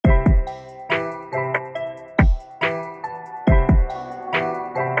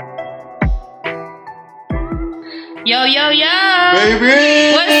Yo, yo, yo!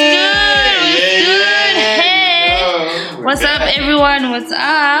 Baby! What's good? What's good? Hey! Yo. What's up, everyone? What's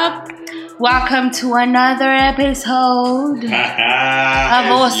up? Welcome to another episode of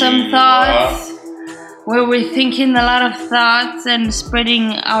Awesome Thoughts, where we're thinking a lot of thoughts and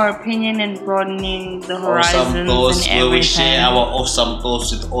spreading our opinion and broadening the horizons Awesome thoughts, and where we everything. share our awesome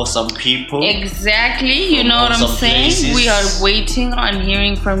thoughts with awesome people. Exactly, you From know what I'm awesome saying? places. We are waiting on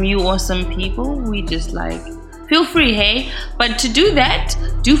hearing from you awesome people. We just feel free, hey? But to do that,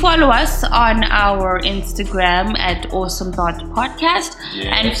 do follow us on our Instagram at Awesome Thought Podcast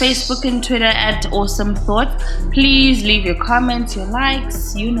and Facebook and Twitter at Awesome Thought. Please leave your comments, your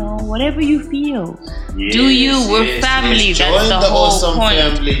likes, whatever you feel. Do you? We're family. Yes. That's Join the the whole awesome point.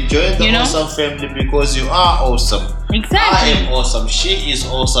 family. Join the awesome family because you are awesome. Exactly. I am awesome. She is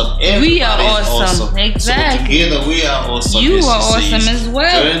awesome. We are Everybody is awesome. Exactly. So together we are awesome. You Yes, are it awesome says. as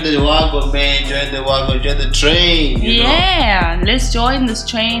well. Join the wagon, man. Join the wagon. Join the train. You know? Yeah, let's join this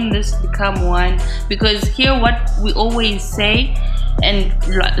train. Let's become one. Because here, what we always say and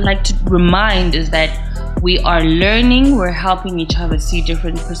like to remind is that we are learning. We're helping each other see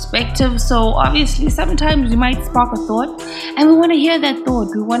different perspectives. So obviously, sometimes we might spark a thought, and we want to hear that thought.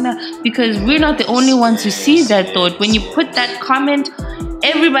 Because we're not the only ones who see that thought. When you put that comment,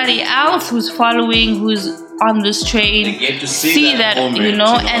 everybody else who's following, who's on this train, They get to see that moment,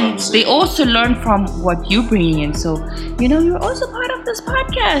 and they also learn from what you're bringing in. So, you're also part of this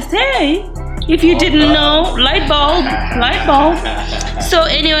podcast. Hey, if you didn't know, light bulb. So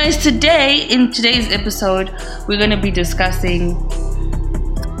anyways, in today's episode, we're going to be discussing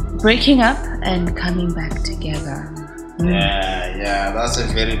breaking up and coming back together. Yeah, that's a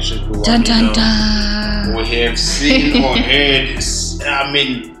very tricky one. Dun, dun, dun. We have seen or heard,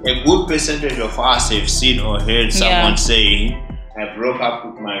 a good percentage of us have seen or heard someone saying, I broke up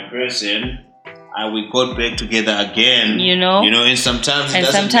with my person and we got back together again. And sometimes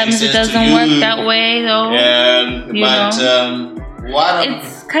it doesn't work that way though.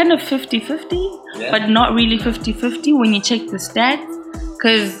 It's kind of 50-50, but not really 50-50 when you check the stats.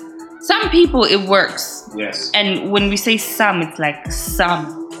 Because some people it works. Yes. And when we say some, it's like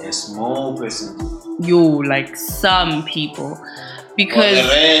some. A small percentage. Like some people. Because the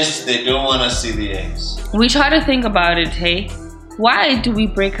rest, they don't want to see the ex. We try to think about it, hey? Why do we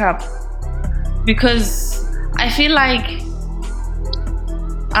break up? Because I feel like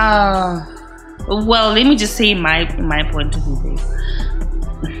let me just say my point of view, babe,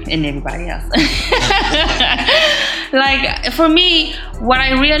 and everybody else. Like, for me, what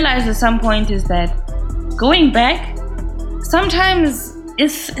I realized at some point is that going back, sometimes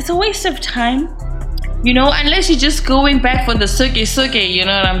it's a waste of time, unless you're just going back for the suke, you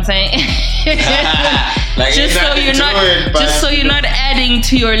know what I'm saying? Just so you're not adding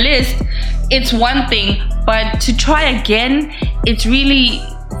to your list. It's one thing, but to try again, it's really,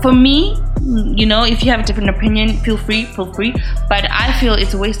 for me, if you have a different opinion, feel free. But I feel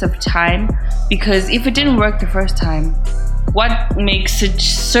it's a waste of time, because if it didn't work the first time, what makes it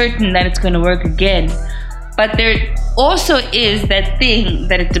certain that it's going to work again? But there also is that thing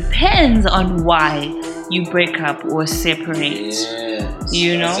that it depends on why you break up or separate. Yes,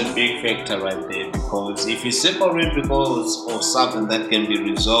 that's a big factor right there, because if you separate because of something that can be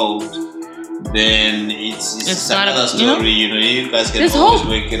resolved, then it's another story. You guys can always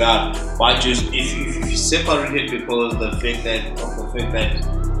work it out. But if you separate it because of the fact that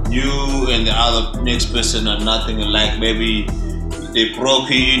you and the other next person are nothing alike, maybe they broke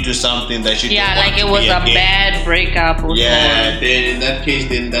you into something that you don't want it was a bad breakup or then in that case,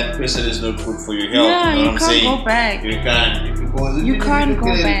 that person is not good for your health. Yeah, you know what I'm saying? Go back. You can't. Because you can't go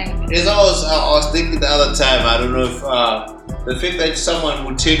back. As I was thinking the other time, I don't know if the fact that someone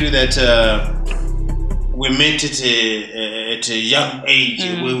would tell you that we met at a young age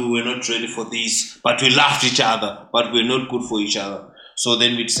where we were not ready for this, but we loved each other, but we're not good for each other. So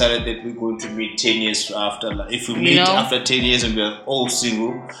then we decided that we're going to meet 10 years after. If we meet after 10 years and we're all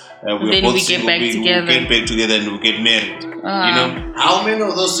single, we'll get back together and we'll get married. How many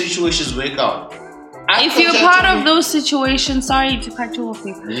of those situations work out? If you're part of those situations, sorry to cut you off.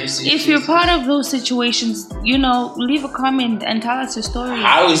 If you're part of those situations, leave a comment and tell us your story.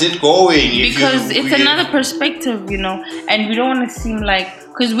 How is it going? Because it's another perspective, and we don't want to seem like,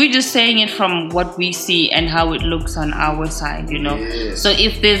 because we're just saying it from what we see and how it looks on our side, Yes. So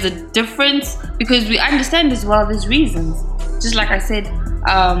if there's a difference, because we understand as well, there's reasons. Just like I said,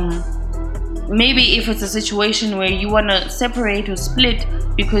 maybe if it's a situation where you want to separate or split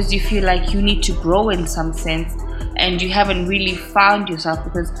because you feel like you need to grow in some sense and you haven't really found yourself,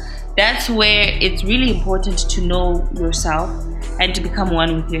 because that's where it's really important to know yourself and to become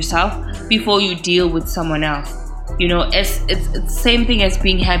one with yourself before you deal with someone else. You know, it's the same thing as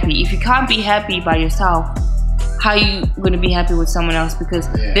being happy. If you can't be happy by yourself, how are you going to be happy with someone else? Because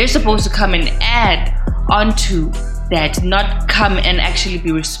they're supposed to come and add onto that, not come and actually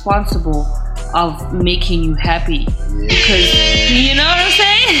be responsible of making you happy. Because, you know what I'm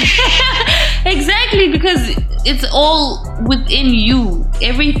saying? Exactly, because it's all within you,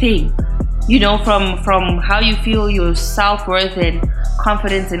 everything. You know, from how you feel, your self-worth and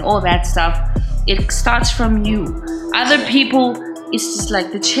confidence and all that stuff, it starts from you. Other people, it's just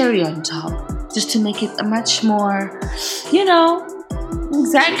like the cherry on top, just to make it a much more, you know.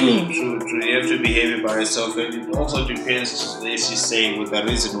 Exactly. True. You have to be happy by yourself, and it also depends, as you say, with the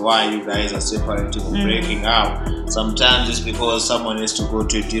reason why you guys are separating or breaking up. Sometimes it's because someone has to go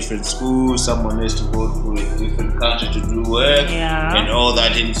to a different school, someone has to go to a different country to do work, and all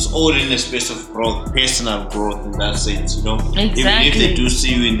that. And it's all in a space of growth, personal growth in that sense, you know. Exactly. Even if they do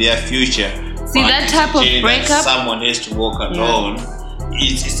see you in their future, see that type of breakup. Someone has to walk alone.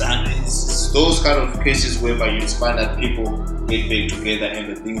 It's those kind of cases whereby you find that people get back together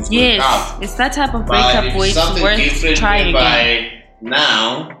and the things work out. It's that type of breakup where it's worth trying again.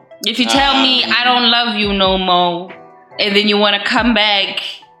 Now, if you tell me I don't love you no more, and then you want to come back,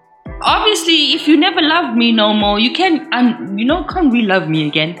 obviously, if you never loved me no more, you can't re-love me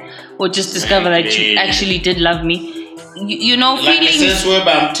again, or just discover that you actually did love me. You know, like feelings. In a sense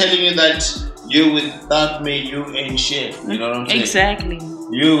whereby I'm telling you that you without me, you ain't shit. You know what I'm saying? Exactly.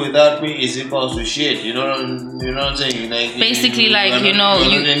 You without me is equals to shit. You know what I'm saying? Like, basically, you're not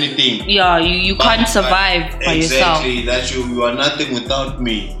anything. Yeah, you can't survive by yourself. Exactly. That you are nothing without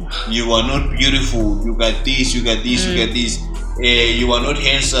me. You are not beautiful. You got this. You got this. You got this. You are not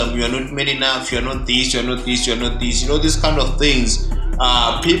handsome. You are not made enough. You are not this. You are not this. You are not this. You know, these kind of things.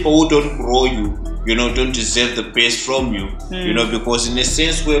 People who don't grow you, you know, don't deserve the best from you. You know, because in a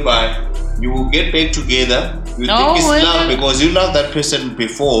sense whereby you will get back together. You think it's love because you loved that person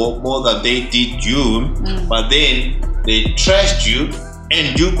before more than they did you, but then they trashed you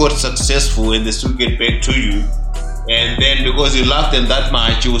and you got successful and they still get back to you. And then because you love them that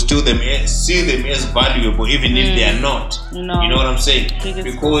much, you will still see them as valuable even if they are not. You know what I'm saying?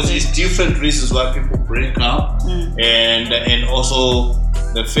 Because it's different reasons why people break up, and also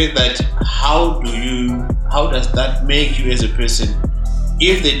the fact that how does that make you as a person?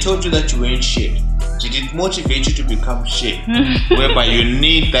 If they told you that you ain't shit, did it motivate you to become shit? Whereby you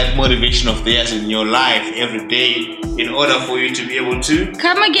need that motivation of theirs in your life every day in order for you to be able to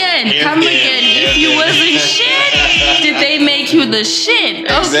come again. If you wasn't shit, did they make you the shit?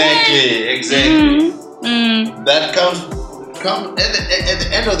 Exactly. That comes at the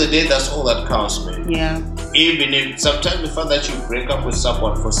end of the day. That's all that counts, man. Yeah. Even if sometimes the fact that you break up with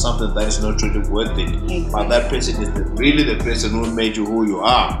someone for something that is not really worth it, but that person is really the person who made you who you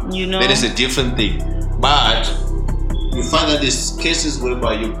are. You know, that is a different thing. But you find that there's cases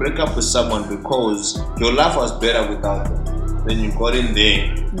whereby you break up with someone because your life was better without them. Then you got in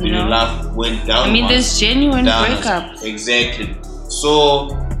there, then your life went down. I mean, there's genuine breakups. Exactly. So,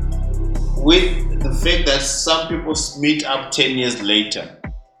 with the fact that some people meet up 10 years later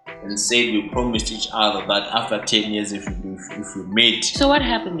and say we promised each other that after 10 years if we meet. So what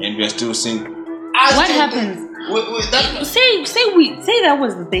happened? And we are still single. What happens? Say that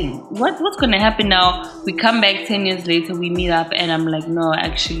was the thing. What's gonna happen now? We come back 10 years later, we meet up, and I'm like, no,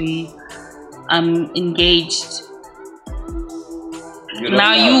 actually, I'm engaged.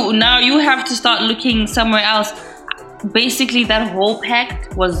 Now you have to start looking somewhere else. Basically, that whole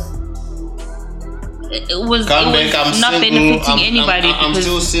pact was not benefiting anybody. I'm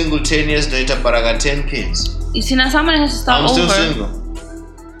still single 10 years later, but I got 10 kids. You see, now someone has to start over. I'm still single.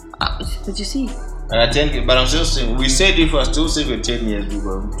 But you see, I got 10 kids, but I'm still single. We said if we're still single 10 years, we're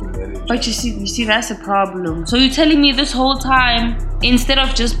going to marry. But you see, that's a problem. So you're telling me this whole time, instead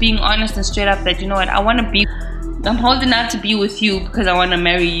of just being honest and straight up that, you know what, I'm holding out to be with you because I want to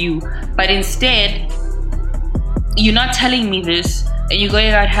marry you. But instead, you're not telling me this, and you're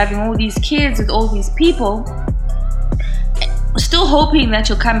going out having all these kids with all these people, still hoping that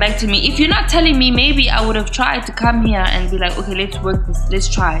you'll come back to me. If you're not telling me, maybe I would have tried to come here and be like, okay, let's work this, let's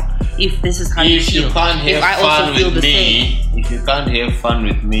try. If this is how you feel. If you can't have fun with me, if you can't have fun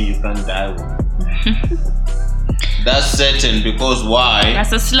with me, you can't die with me. That's certain, because why?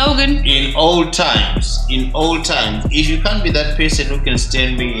 That's a slogan. In old times, if you can't be that person who can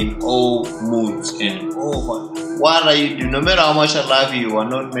stand me in all moods and what are you doing? No matter how much I love you, you are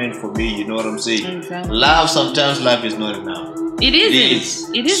not meant for me. You know what I'm saying? Exactly. Sometimes love is not enough. It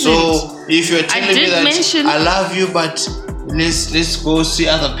isn't. So if you're telling me that I love you, but let's go see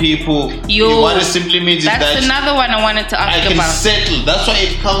other people. You want to simply mean that's another one I wanted to ask about. I can settle. That's why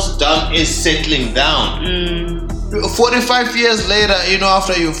it comes down as settling down. 45 years later,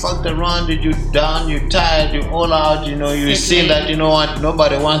 after you fucked around, you're done, you're tired, you're all out, you see that, what,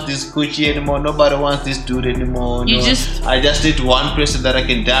 nobody wants this Gucci anymore, nobody wants this dude anymore. I just need one person that I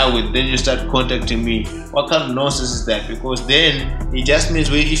can die with. Then you start contacting me. What kind of nonsense is that? Because then it just means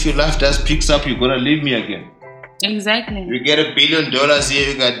if your life just picks up, you're gonna leave me again. Exactly. You get $1 billion here,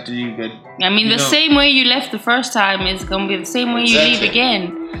 you got. I mean, the same way you left the first time is gonna be the same way you leave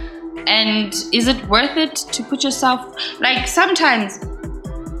again. And is it worth it to put yourself, like, sometimes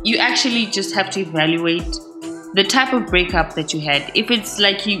you actually just have to evaluate the type of breakup that you had. If it's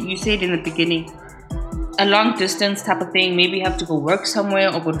like you said in the beginning, a long distance type of thing, maybe you have to go work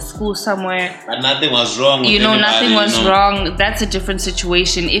somewhere or go to school somewhere. But nothing was wrong with nothing was wrong. That's a different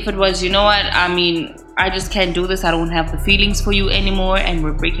situation. If it was, I just can't do this, I don't have the feelings for you anymore, and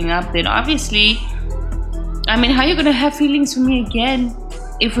we're breaking up, then obviously, how are you gonna have feelings for me again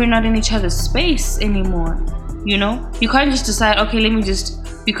if we're not in each other's space anymore? You can't just decide, okay, let me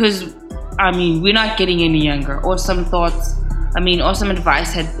just, because we're not getting any younger, or some thoughts, or some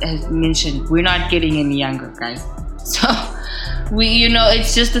advice has mentioned, we're not getting any younger, guys. So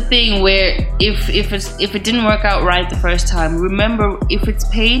it's just a thing where if it didn't work out right the first time, remember, if it's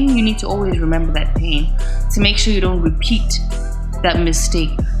pain, you need to always remember that pain to make sure you don't repeat that mistake.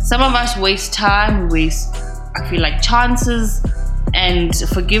 Some of us waste time, we waste, I feel like, chances and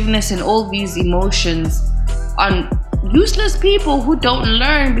forgiveness and all these emotions on useless people who don't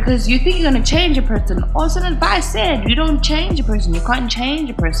learn, because you think you're going to change a person. Also, advice said, you don't change a person. You can't change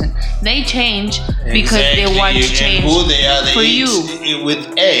a person. They change because they want to change who they are, for you.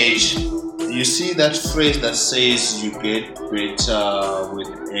 With age, you see that phrase that says you get better with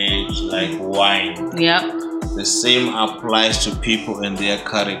age, like wine. Yeah. The same applies to people and their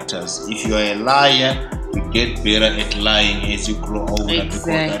characters. If you are a liar, you get better at lying as you grow older, because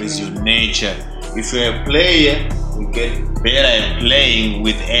that is your nature. If you're a player, you get better at playing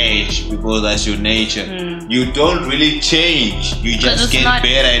with age, because that's your nature. You don't really change. You just get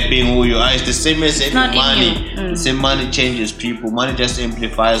better at being who you are. It's the same as money. The same money changes people. Money just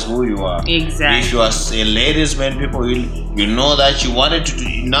amplifies who you are. Exactly. If you are a ladies man, people, you know that you wanted to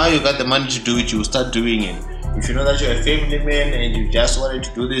do. Now you got the money to do it. You will start doing it. If you know that you're a family man and you just wanted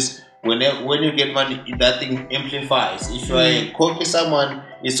to do this, when you get money, that thing amplifies. If you're a cocky someone,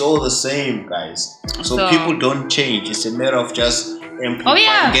 it's all the same, guys. So people don't change. It's a matter of just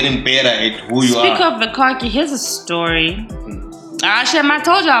amplifying, getting better at who you are. Speak of the cocky, here's a story. Actually, I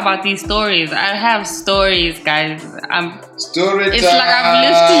told y'all about these stories. I have stories, guys. Story time. It's like I'm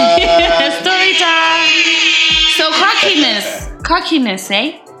listening. Story time. So cockiness,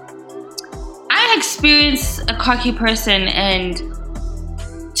 eh? I experienced a cocky person, and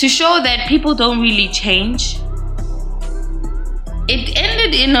to show that people don't really change, it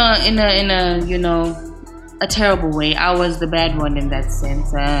ended in a terrible way. I was the bad one in that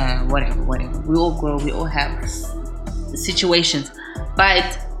sense. Whatever. We all grow. We all have situations,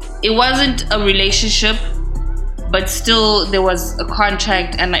 but it wasn't a relationship. But still, there was a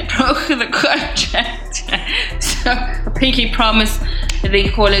contract, and I broke the contract. So a pinky promise, they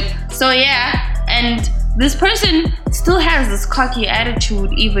call it. So yeah, and this person still has this cocky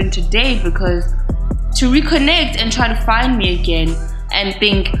attitude even today, because to reconnect and try to find me again and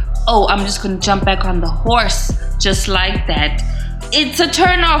think, oh, I'm just gonna jump back on the horse just like that, it's a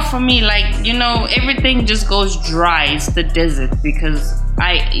turn off for me. Like, everything just goes dry. It's the desert, because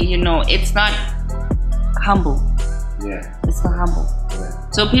it's not humble. Yeah. It's not humble. Yeah.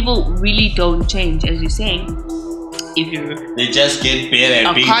 So people really don't change, as you're saying. If they just get better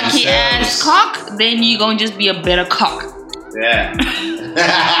at being themselves. A cocky ass cock, then you're gonna just be a better cock. Yeah.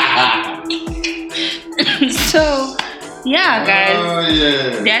 So, yeah, guys.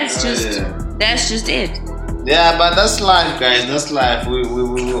 That's just it. Yeah, but that's life, guys. That's life. We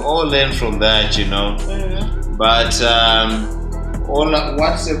all learn from that, Mm-hmm. But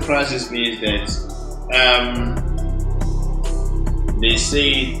what surprises me is that they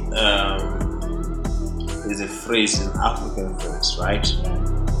say there's a phrase, an African phrase, right?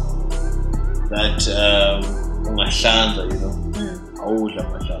 That ungahlanza, awudla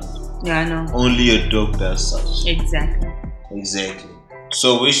mahlanza. Yeah, I know. Only your dog does such. Exactly.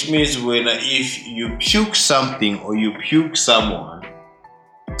 So which means if you puke something or you puke someone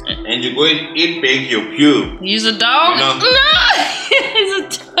and you go and eat back your puke. Use a dog? No! Use a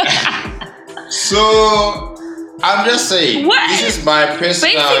dog. So I'm just saying, what? This is my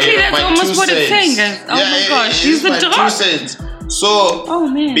personal, basically, that's my almost 2 what it's cents. saying, guys. Oh my gosh, use the my dog. 2 cents. So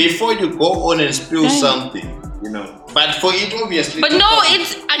before you go on and spill something, but for it obviously. But no,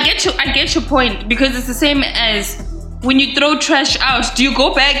 I get your point, because it's the same as when you throw trash out, do you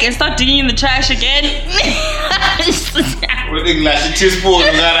go back and start digging in the trash again? With a glass of teaspoon,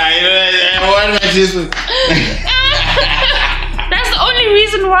 That's the only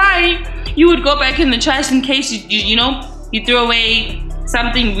reason why you would go back in the trash, in case you throw away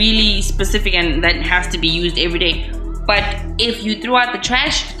something really specific and that has to be used every day. But if you throw out the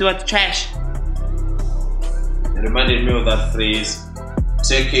trash, throw out the trash. It reminded me of that phrase,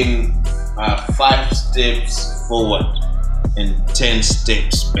 taking 5 steps forward and 10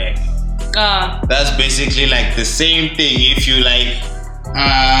 steps back. That's basically like the same thing. If you like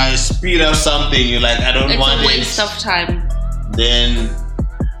speed up something, you're like, I don't want it. It's a waste of time. Then,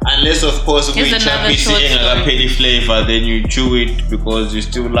 unless of course we chappy saying a petty flavor, then you chew it because you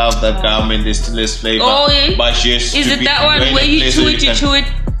still love that gum and there still is flavor. Oh, yeah. But just is it that one where you chew it,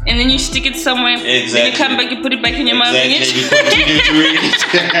 and then you stick it somewhere? Exactly. Then you come back, you put it back in your mouth again. You continue to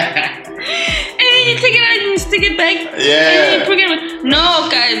eat. And then you take it out and you stick it back. Yeah. No,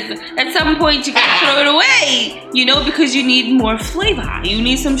 guys. At some point you gotta throw it away. Because you need more flavor. You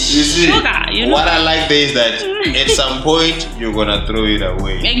need some sugar. What I like there is that at some point you're gonna throw it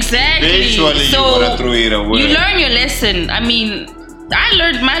away. Exactly. Eventually you're gonna throw it away. You learn your lesson. I mean, I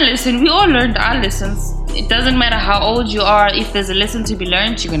learned my lesson. We all learned our lessons. It doesn't matter how old you are. If there's a lesson to be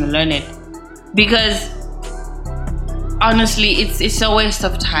learned, you're gonna learn it. Because honestly, it's a waste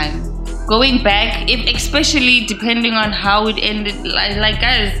of time. Going back, especially depending on how it ended. Like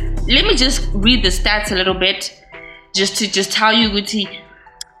guys, let me just read the stats a little bit, just to tell you, Guti.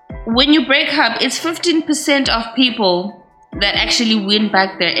 When you break up, it's 15% of people that actually win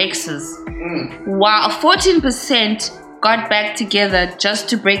back their exes, while 14% got back together just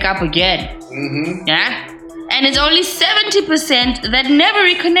to break up again. Yeah, and it's only 70% that never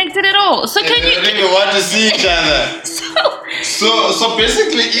reconnected at all. So can you really want to see each other? So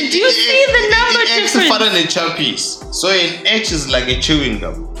basically, do you see the number difference? So an X is like a chewing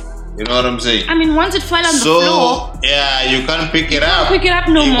gum. You know what I'm saying? I mean, once it fell on the floor, yeah, you can't pick it up. Pick it up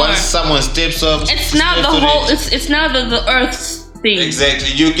no more. Once someone steps up, it's now the whole. It's now the Earth's thing.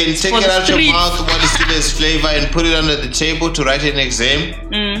 Exactly. You can take it out your mouth while it still has flavor and put it under the table to write an exam.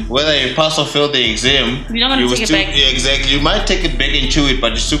 Whether you pass or fail the exam, you're not gonna take it back. Yeah, exactly. You might take it back and chew it,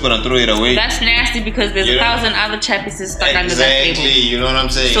 but you're still gonna throw it away. That's nasty because there's 1,000 other chappies stuck under that table. Exactly. You know what I'm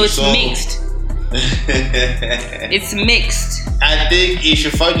saying? So it's mixed. It's mixed. I think if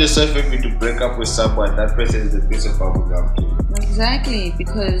you find yourself able to break up with someone, that person is a piece of bubblegum. Exactly,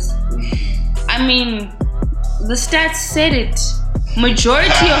 because I mean, the stats said it.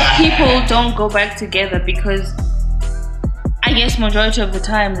 Majority of people don't go back together because I guess majority of the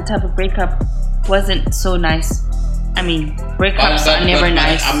time the type of breakup wasn't so nice. I mean, breakups are never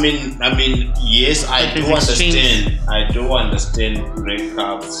nice. I mean, yes, I do understand. I do understand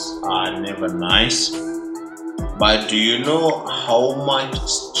breakups are never nice. But do you know how much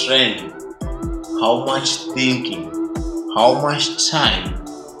strength, how much thinking, how much time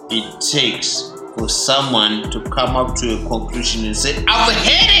it takes for someone to come up to a conclusion and say, I've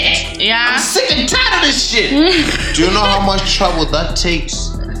had it! Yeah. I'm sick and tired of this shit! Do you know how much trouble that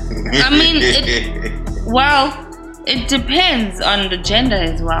takes? I mean, it depends on the gender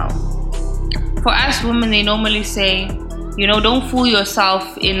as well. For us women, they normally say, don't fool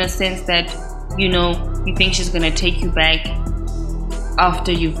yourself in a sense that, you think she's gonna take you back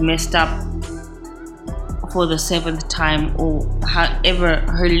after you've messed up for the 7th time or however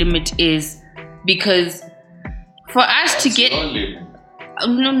her limit is. Because for us to get...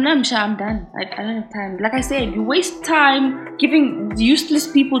 No, I'm sure I'm done. I don't have time. Like I said, you waste time giving useless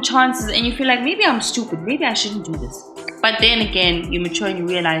people chances and you feel like, maybe I'm stupid. Maybe I shouldn't do this. But then again, you mature and you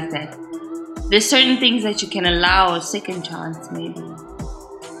realize that there's certain things that you can allow a second chance, maybe.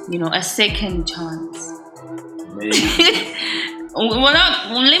 A second chance. Maybe.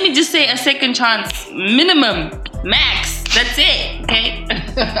 Let me just say a second chance. Minimum. Max. That's it. Okay?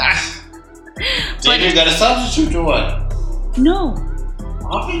 But you got a substitute or what? No.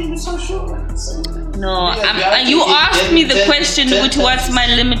 How can you be so sure? No, you asked me the question, what's my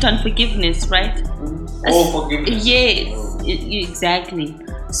limit on forgiveness, right? Forgiveness. Yes, exactly.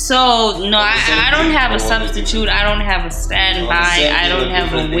 So, no, I don't have a substitute. I don't have a standby. I don't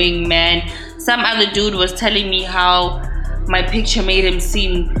have a wingman. Some other dude was telling me how my picture made him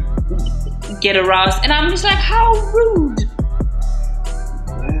get aroused. And I'm just like, how rude.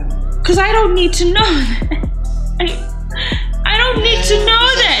 Because I don't need to know that. I don't need to know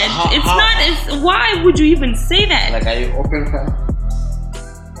that. Why would you even say that? Like, are you open for?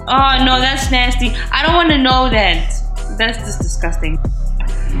 Oh, no, that's nasty. I don't want to know that. That's just disgusting.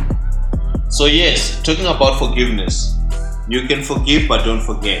 So yes, talking about forgiveness. You can forgive, but don't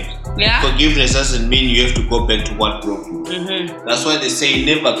forget. Yeah. Forgiveness doesn't mean you have to go back to what broke you. That's why they say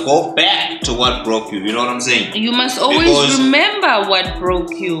never go back to what broke you. You know what I'm saying? You must always remember what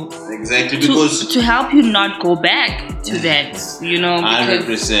broke you. Exactly, because to help you not go back to that.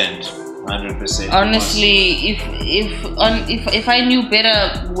 100%. Honestly, if I knew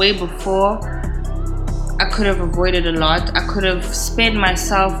better way before, I could have avoided a lot. I could have spared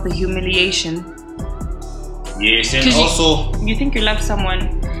myself the humiliation. Yes, and also you think you love someone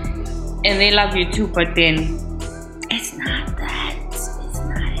and they love you too, but then it's not that.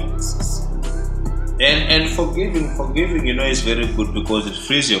 And forgiving, is very good because it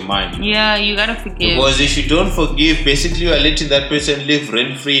frees your mind. Yeah, you gotta forgive. Because if you don't forgive, basically you are letting that person live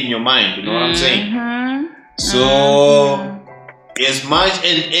rent free in your mind. You know what I'm saying? So as much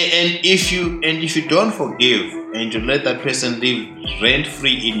and if you don't forgive and you let that person live rent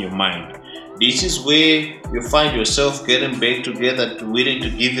free in your mind, this is where you find yourself getting back together, willing to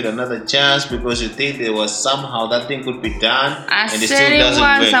give it another chance because you think there was somehow that thing could be done, and it still doesn't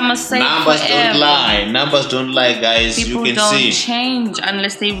work. Numbers don't lie, guys. People you can don't see. change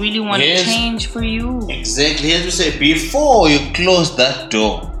unless they really want to change for you. Exactly. Here's to say, before you close that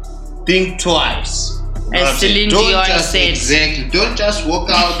door, think twice. As Celine Dion said. Exactly. Don't just walk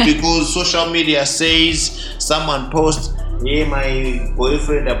out because social media says someone posts, hey, my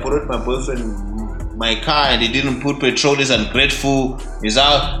boyfriend, I brought my boyfriend my car and he didn't put petrol, he's ungrateful. He's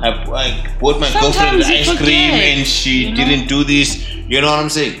out. I bought my girlfriend ice cream and she didn't do this. You know what I'm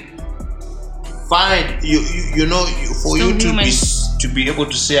saying? Fine. For you to be able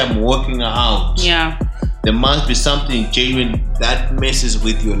to say I'm working out. Yeah. There must be something genuine that messes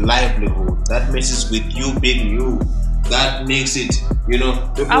with your livelihood. That messes with you being you. That makes it,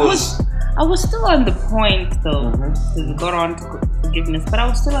 because I was still on the point though, to go on to forgiveness, but I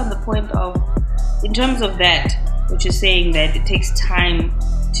was still on the point of, in terms of that, what you're saying, that it takes time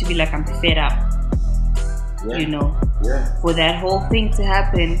to be like, I'm fed up, for that whole thing to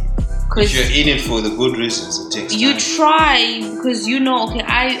happen. If you're in it for the good reasons, it takes time. You try, because okay,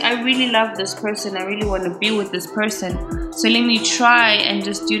 I really love this person, I really want to be with this person, so let me try and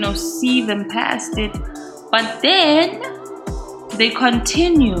just, see them past it. But then they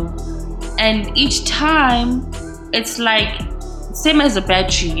continue. And each time, it's like, same as a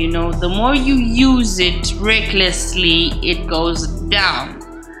battery, the more you use it recklessly, it goes down.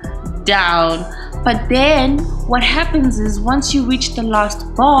 But then, what happens is, once you reach the last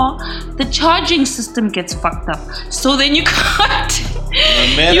bar, the charging system gets fucked up. So then you can't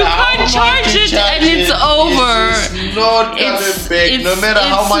charge it and it's over. It's not coming back, no matter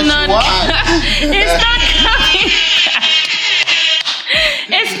how much you want. It's not coming back.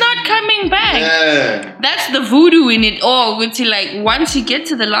 It's not coming back. Yeah. That's the voodoo in it all. Which once you get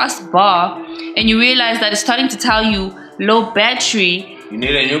to the last bar and you realize that it's starting to tell you low battery, you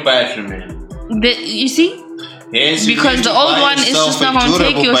need a new battery, man. You see? Yes, because the old one is just not going to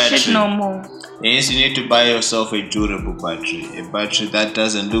take your shit no more. Yes, you need to buy yourself a durable battery. A battery that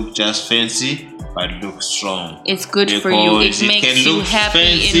doesn't look just fancy, but looks strong. It's good for you. It makes you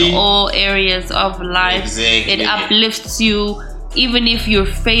happy in all areas of life. Exactly. It uplifts you. Even if you're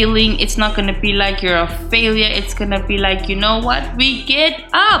failing, it's not going to be like you're a failure. It's going to be like, you know what? We get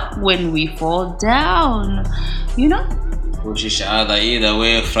up when we fall down. Push each other either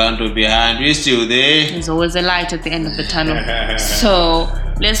way, front or behind. We're still there. There's always a light at the end of the tunnel. So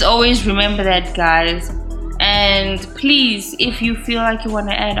let's always remember that, guys. And please, if you feel like you want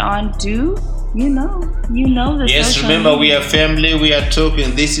to add on, do. Yes, remember, we are family. We are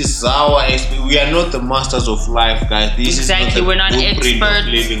talking. This is our experience. We are not the masters of life, guys. This is not the we're not experts.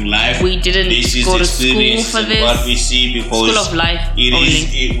 Living life. We didn't go to school for this. What we see, because school of life.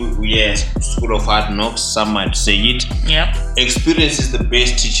 Yes, school of hard knocks. Some might say it. Yeah. Experience is the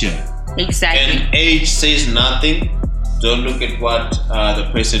best teacher. Exactly. And age says nothing. Don't look at what the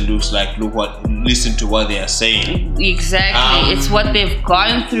person looks like. Listen to what they are saying. Exactly. It's what they've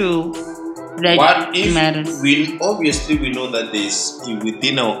gone through. What if matters. We know that there's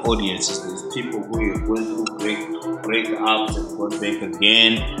within our audiences, there's people who are going through breakups and got back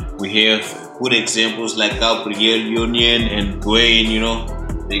again. We have good examples like Gabrielle Union and Dwayne.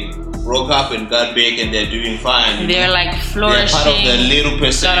 They broke up and got back and they're doing fine. They're like flourishing. They're part of the little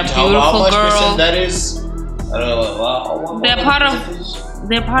percent. Got a beautiful how much girl. Percent that is? I don't know.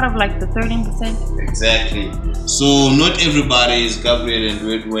 They're part of like the 13%. Exactly. So not everybody is Gabriel and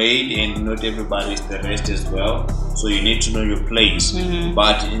Wade, and not everybody is the rest as well. So you need to know your place.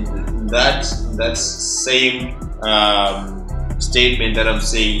 But in that same statement that I'm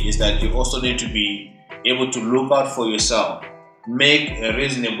saying is that you also need to be able to look out for yourself. make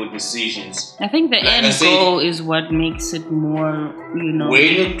reasonable decisions. I think the Like I end said, goal is what makes it more,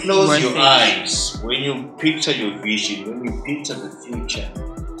 when you close worth your it. eyes, when you picture your vision, when you picture the future,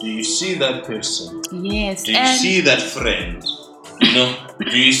 do you see that person? Yes. Do you and see that friend?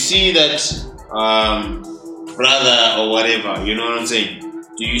 Do you see that brother or whatever? You know what I'm saying?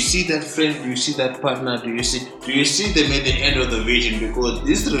 Do you see that friend? Do you see that partner? Do you see them at the end of the vision? Because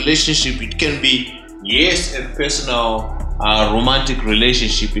this relationship, it can be, yes, a personal romantic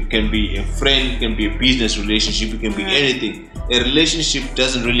relationship, it can be a friend, it can be a business relationship, it can be anything. A relationship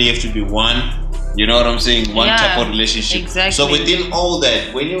doesn't really have to be one. You know what I'm saying? One type of relationship. Exactly. So within all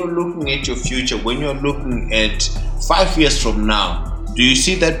that, when you're looking at your future, when you're looking at 5 years from now, do you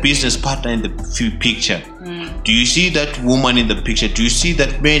see that business partner in the picture? Do you see that woman in the picture? Do you see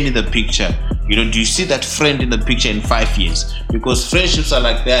that man in the picture? Do you see that friend in the picture in 5 years? Because friendships are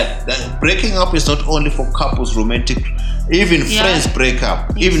like that. Breaking up is not only for couples, romantic, even friends break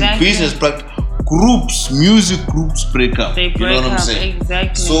up, even business groups, music groups break up. They break you know what I'm up, saying?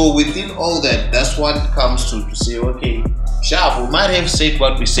 exactly. So within all that, that's what it comes to say, okay, sharp, we might have said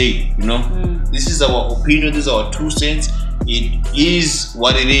what we say, This is our opinion, this is our 2 cents. It is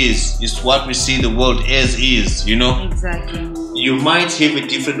what it is. It's what we see the world as is, Exactly. You might have a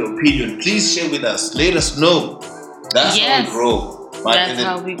different opinion. Please share with us. Let us know. That's how we grow. But that's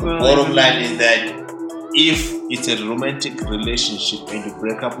how we grow. The bottom line is that if it's a romantic relationship and you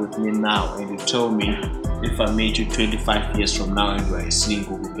break up with me now and you tell me if I meet you 25 years from now and you are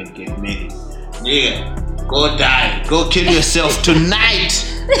single, we can get married. Nigga, go die. Go kill yourself tonight.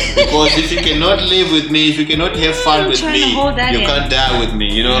 Because if you cannot live with me, if you cannot have fun with me, you can't die with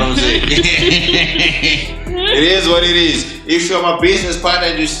me. You know what I'm saying? It is what it is. If you're my business partner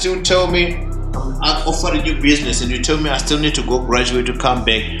and you still tell me I'm offering you business and you tell me I still need to go graduate to come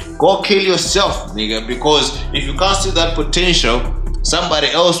back, go kill yourself, nigga. Because if you can't see that potential, somebody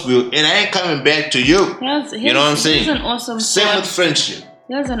else will, and I ain't coming back to you. You know what I'm saying? An awesome Same with friendship.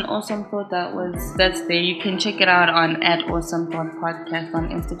 There's an awesome thought that's there. You can check it out on @awesomethought podcast on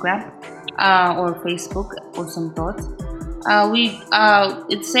Instagram or Facebook. Awesome Thoughts.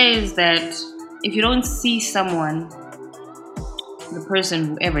 It says that if you don't see someone, the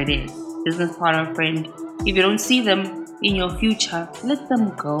person, whoever it is, business partner, friend, if you don't see them in your future, let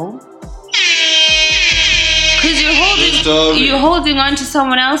them go. Because you're holding on to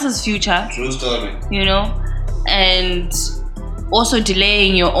someone else's future. True story. And also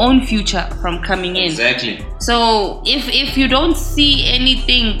delaying your own future from coming in. Exactly. So if you don't see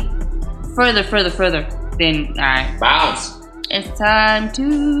anything further, then bounce. It's time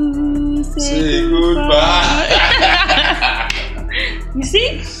to say goodbye. You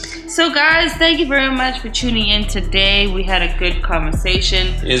see? So guys, thank you very much for tuning in today. We had a good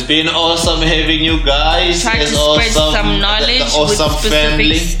conversation. It's been awesome having you guys. Try to spread some knowledge with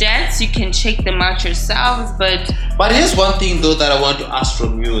specific stats. You can check them out yourselves, But here's one thing though that I want to ask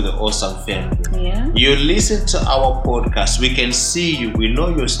from you, the awesome family. Yeah. You listen to our podcast. We can see you. We know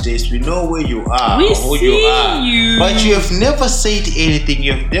your stage. We know where you are. We who see you are. you. But you have never said anything.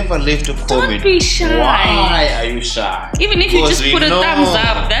 You have never left a comment. Don't be shy. Why are you shy? Even if you just put a thumbs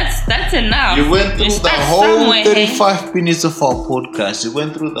up, that's enough. You went through the whole 35 hey? minutes of our podcast. You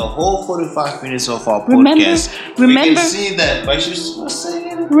went through the whole 45 minutes of our podcast. We can see that, but you still saying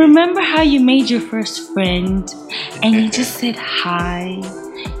anything. Remember how you made your first friend and you just said hi?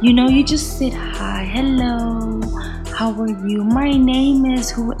 You just said hi, hello, how are you? My name is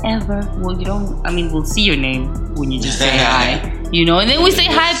whoever. Well, we'll see your name when you just say hi, and then we say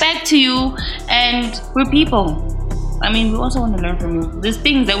hi back to you, and we're people. We also want to learn from you. There's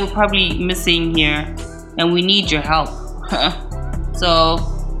things that we're probably missing here, and we need your help. So,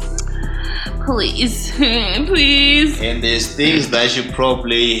 please. And there's things that you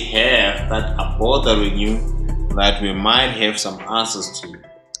probably have that are bothering you that we might have some answers to.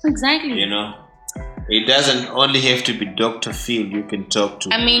 Exactly. It doesn't only have to be Dr. Phil you can talk to.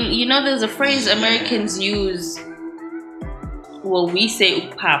 There's a phrase Americans use. Well, we say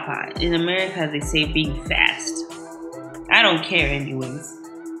upapa. In America, they say being fast. I don't care anyways.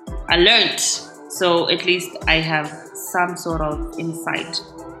 I learned, so at least I have some sort of insight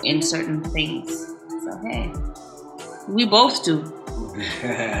in certain things. So hey, we both do.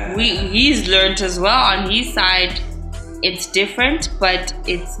 He's learned as well on his side. It's different, but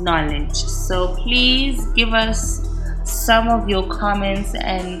it's knowledge. So please give us some of your comments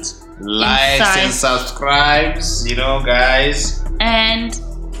and likes insights. And subscribes, guys. And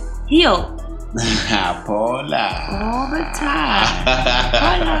heal. Paula. All the time.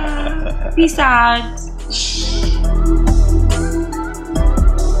 Paula. Peace out.